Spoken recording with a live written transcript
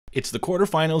It's the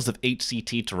quarterfinals of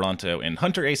HCT Toronto, and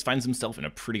Hunterace finds himself in a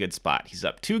pretty good spot. He's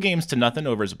up 2-0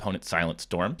 over his opponent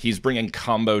Silentstorm. He's bringing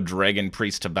combo Dragon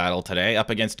Priest to battle today up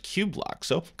against Q-Block,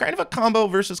 so kind of a combo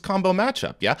versus combo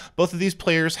matchup, yeah? Both of these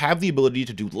players have the ability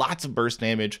to do lots of burst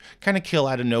damage, kind of kill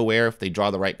out of nowhere if they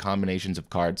draw the right combinations of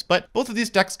cards, but both of these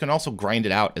decks can also grind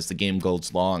it out as the game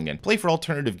goes long and play for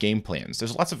alternative game plans.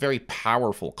 There's lots of very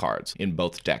powerful cards in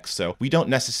both decks, so we don't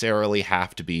necessarily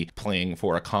have to be playing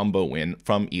for a combo win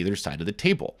from either side of the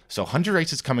table. So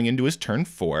Hunterace is coming into his turn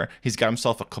 4. He's got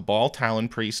himself a Cabal Talon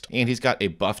Priest, and he's got a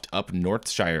buffed up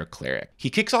Northshire Cleric. He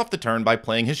kicks off the turn by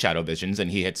playing his Shadow Visions, and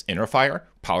he hits Inner Fire,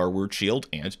 Power Word Shield,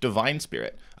 and Divine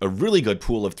Spirit. A really good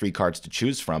pool of 3 cards to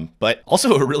choose from, but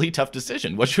also a really tough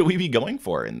decision. What should we be going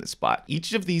for in this spot?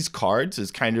 Each of these cards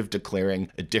is kind of declaring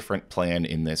a different plan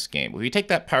in this game. If we take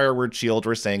that Power Word Shield,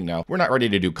 we're saying, no, we're not ready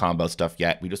to do combo stuff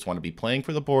yet. We just want to be playing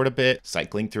for the board a bit,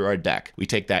 cycling through our deck. We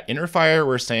take that Inner Fire,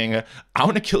 we're saying, I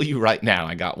want to kill you right now.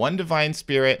 I got 1 Divine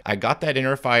Spirit, I got that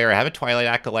Inner Fire, I have a Twilight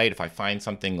Acolyte. If I find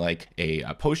something like a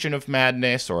Potion of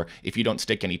Madness, or if you don't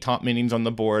stick any taunt minions on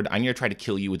the board, I'm going to try to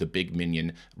kill you with a big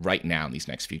minion right now in these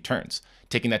next few turns.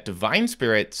 Taking that Divine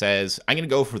Spirit says, I'm going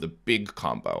to go for the big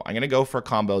combo. I'm going to go for a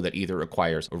combo that either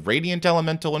requires a Radiant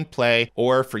Elemental in play,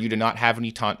 or for you to not have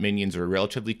any taunt minions or a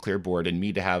relatively clear board, and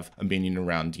me to have a minion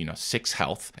around, 6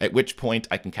 health, at which point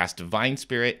I can cast Divine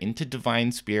Spirit into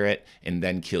Divine Spirit and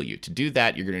then kill you. To do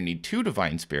that, you're going to need 2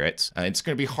 Divine Spirits. It's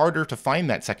going to be harder to find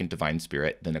that second Divine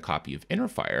Spirit than a copy of Inner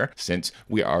Fire, since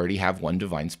we already have 1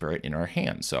 Divine Spirit in our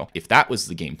hand. So if that was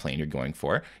the game plan you're going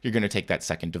for, you're going to take that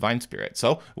second Divine Spirit.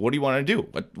 So what do you want to do?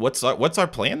 What's our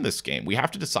plan this game? We have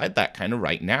to decide that kind of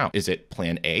right now. Is it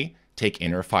plan A, take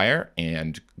Inner Fire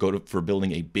and go for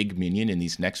building a big minion in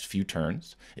these next few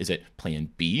turns? Is it plan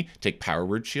B, take Power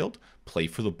Word Shield, play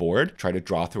for the board, try to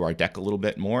draw through our deck a little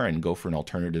bit more and go for an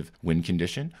alternative win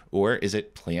condition? Or is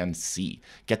it plan C,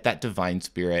 get that Divine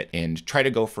Spirit and try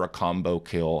to go for a combo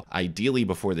kill, ideally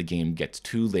before the game gets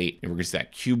too late, and we're going to see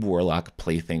that Cube Warlock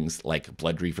play things like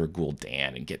Blood Reaver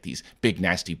Gul'dan and get these big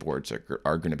nasty boards that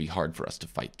are going to be hard for us to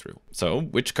fight through. So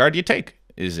which card do you take?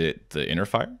 Is it the Inner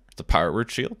Fire, the Power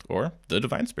Word Shield, or the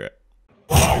Divine Spirit?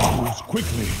 Moves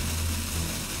quickly.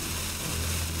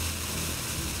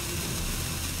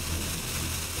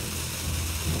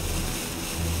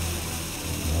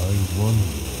 I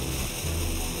wonder.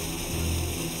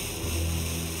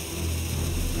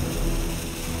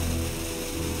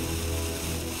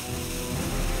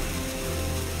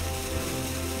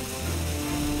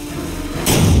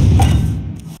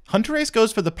 Hunterace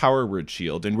goes for the Power Word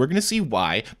Shield, and we're going to see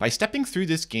why by stepping through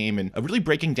this game and really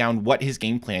breaking down what his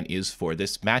game plan is for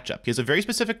this matchup. He has a very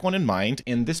specific one in mind,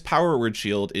 and this Power Word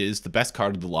Shield is the best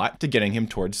card of the lot to getting him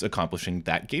towards accomplishing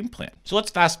that game plan. So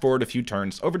let's fast forward a few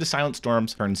turns over to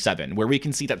Silentstorm's turn 7, where we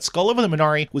can see that Skull of the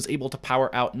Minari was able to power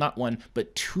out not 1,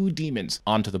 but 2 demons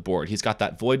onto the board. He's got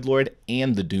that Void Lord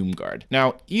and the Doom Guard.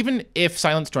 Now, even if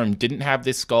Silentstorm didn't have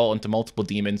this Skull into multiple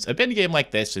demons, a big game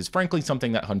like this is frankly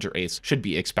something that Hunterace should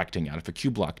be expecting out of a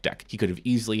Q-Block deck. He could have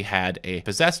easily had a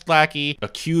Possessed Lackey, a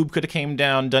Cube could have came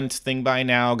down, done its thing by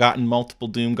now, gotten multiple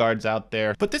Doom Guards out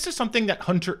there, but this is something that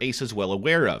Hunterace is well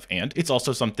aware of, and it's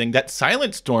also something that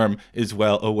Silentstorm is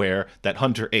well aware that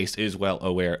Hunterace is well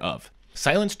aware of.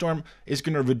 Silentstorm is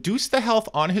going to reduce the health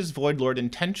on his Void Lord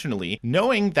intentionally,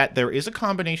 knowing that there is a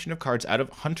combination of cards out of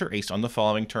Hunterace on the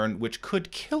following turn which could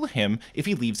kill him if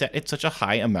he leaves it at such a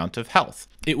high amount of health.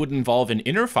 It would involve an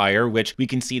Inner Fire, which we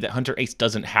can see that Hunterace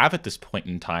doesn't have at this point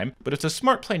in time, but it's a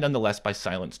smart play nonetheless by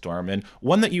Silentstorm, and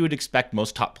one that you would expect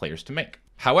most top players to make.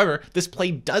 However, this play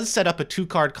does set up a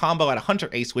 2-card combo at a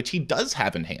Hunterace, which he does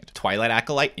have in hand. Twilight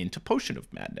Acolyte into Potion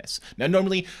of Madness. Now,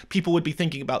 normally, people would be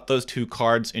thinking about those 2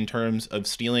 cards in terms of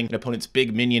stealing an opponent's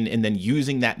big minion and then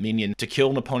using that minion to kill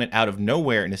an opponent out of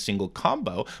nowhere in a single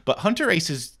combo, but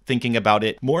Hunterace is thinking about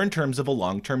it more in terms of a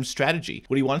long-term strategy.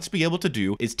 What he wants to be able to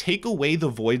do is take away the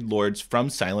Void Lords from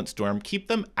Silentstorm, keep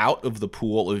them out of the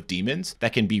pool of demons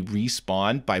that can be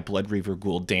respawned by Blood Reaver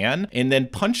Gul'dan, and then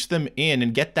punch them in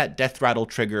and get that Death Rattle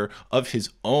trigger of his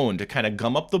own to kind of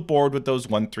gum up the board with those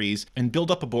 1/3s and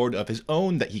build up a board of his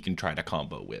own that he can try to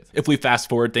combo with. If we fast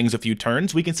forward things a few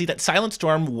turns, we can see that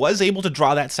Silentstorm was able to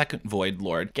draw that second Void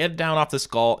Lord, get it down off the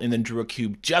Skull, and then drew a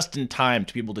cube just in time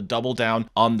to be able to double down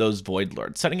on those Void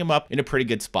Lords, setting him up in a pretty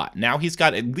good spot. Now he's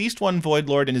got at least 1 Void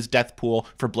Lord in his death pool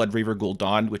for Blood Reaver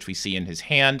Gul'dan, which we see in his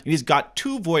hand, and he's got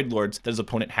 2 Void Lords that his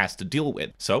opponent has to deal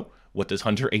with. So What does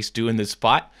Hunterace do in this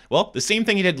spot? Well, the same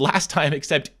thing he did last time,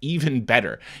 except even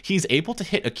better. He's able to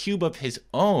hit a cube of his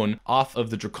own off of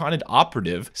the Draconid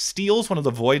Operative, steals one of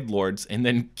the Void Lords, and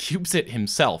then cubes it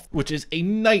himself, which is a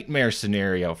nightmare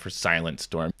scenario for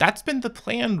Silentstorm. That's been the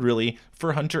plan, really,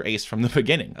 for Hunterace from the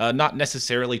beginning. Not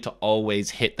necessarily to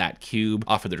always hit that cube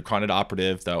off of the Draconid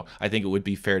Operative, though I think it would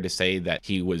be fair to say that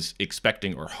he was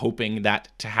expecting or hoping that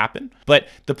to happen. But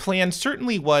the plan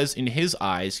certainly was, in his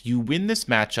eyes, you win this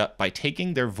matchup by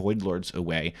taking their Void Lords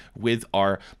away with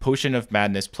our Potion of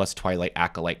Madness plus Twilight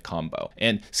Acolyte combo.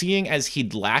 And seeing as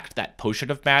he'd lacked that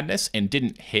Potion of Madness and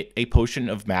didn't hit a Potion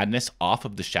of Madness off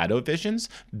of the Shadow Visions,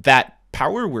 that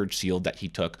Power Word Shield that he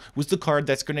took was the card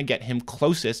that's going to get him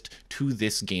closest to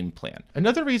this game plan.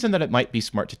 Another reason that it might be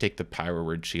smart to take the Power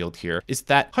Word Shield here is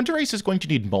that Hunterace is going to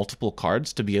need multiple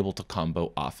cards to be able to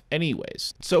combo off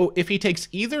anyways. So if he takes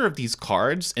either of these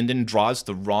cards and then draws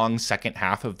the wrong second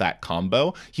half of that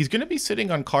combo, he's going to be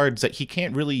sitting on cards that he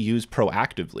can't really use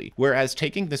proactively. Whereas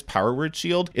taking this Power Word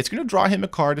Shield, it's going to draw him a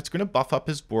card, it's going to buff up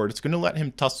his board, it's going to let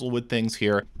him tussle with things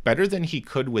here better than he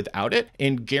could without it,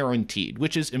 and guaranteed,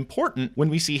 which is important when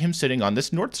we see him sitting on this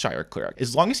Northshire Cleric.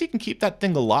 As long as he can keep that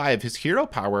thing alive, his hero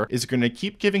power is going to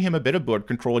keep giving him a bit of board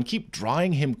control and keep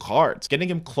drawing him cards, getting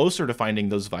him closer to finding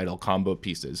those vital combo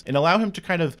pieces, and allow him to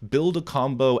kind of build a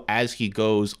combo as he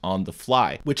goes on the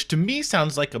fly, which to me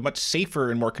sounds like a much safer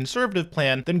and more conservative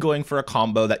plan than going for a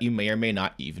combo that you may or may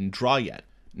not even draw yet.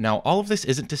 Now, all of this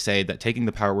isn't to say that taking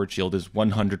the Power Word Shield is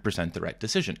 100% the right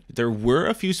decision. There were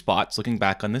a few spots, looking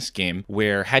back on this game,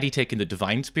 where had he taken the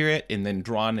Divine Spirit and then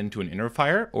drawn into an Inner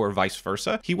Fire, or vice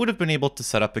versa, he would have been able to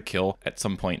set up a kill at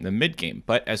some point in the mid-game.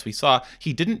 But as we saw,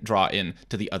 he didn't draw in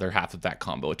to the other half of that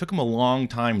combo. It took him a long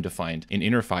time to find an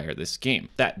Inner Fire this game.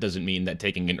 That doesn't mean that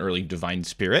taking an early Divine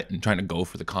Spirit and trying to go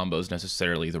for the combo is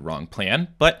necessarily the wrong plan.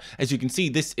 But as you can see,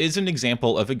 this is an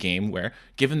example of a game where,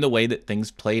 given the way that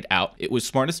things played out, it was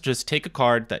smart to just take a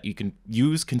card that you can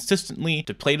use consistently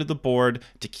to play to the board,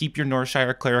 to keep your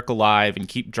Northshire Cleric alive and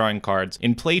keep drawing cards,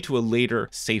 and play to a later,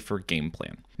 safer game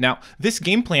plan. Now, this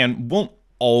game plan won't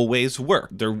always work.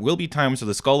 There will be times where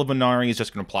the Skull of Inari is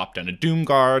just going to plop down a Doom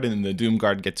Guard, and then the Doom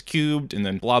Guard gets cubed, and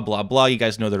then blah, blah, blah. You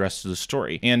guys know the rest of the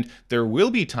story. And there will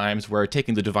be times where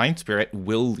taking the Divine Spirit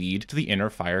will lead to the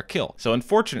Inner Fire kill. So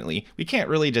unfortunately, we can't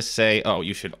really just say, oh,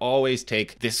 you should always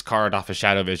take this card off of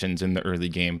Shadow Visions in the early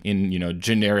game in,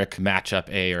 generic matchup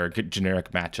A or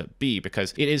generic matchup B,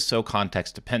 because it is so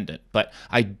context dependent. But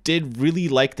I did really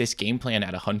like this game plan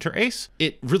at a Hunterace.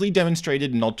 It really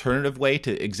demonstrated an alternative way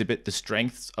to exhibit the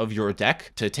strength of your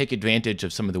deck to take advantage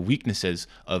of some of the weaknesses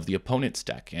of the opponent's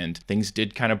deck, and things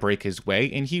did kind of break his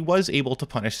way, and he was able to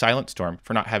punish Silentstorm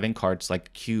for not having cards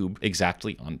like Cube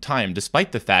exactly on time,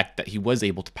 despite the fact that he was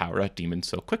able to power out demons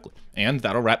so quickly. And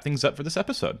that'll wrap things up for this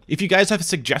episode. If you guys have a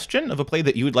suggestion of a play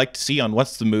that you would like to see on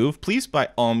What's the Move, please, by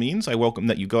all means, I welcome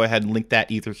that you go ahead and link that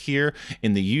either here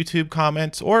in the YouTube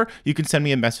comments, or you can send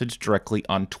me a message directly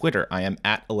on Twitter. I am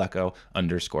at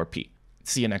Aleko_P.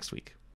 See you next week.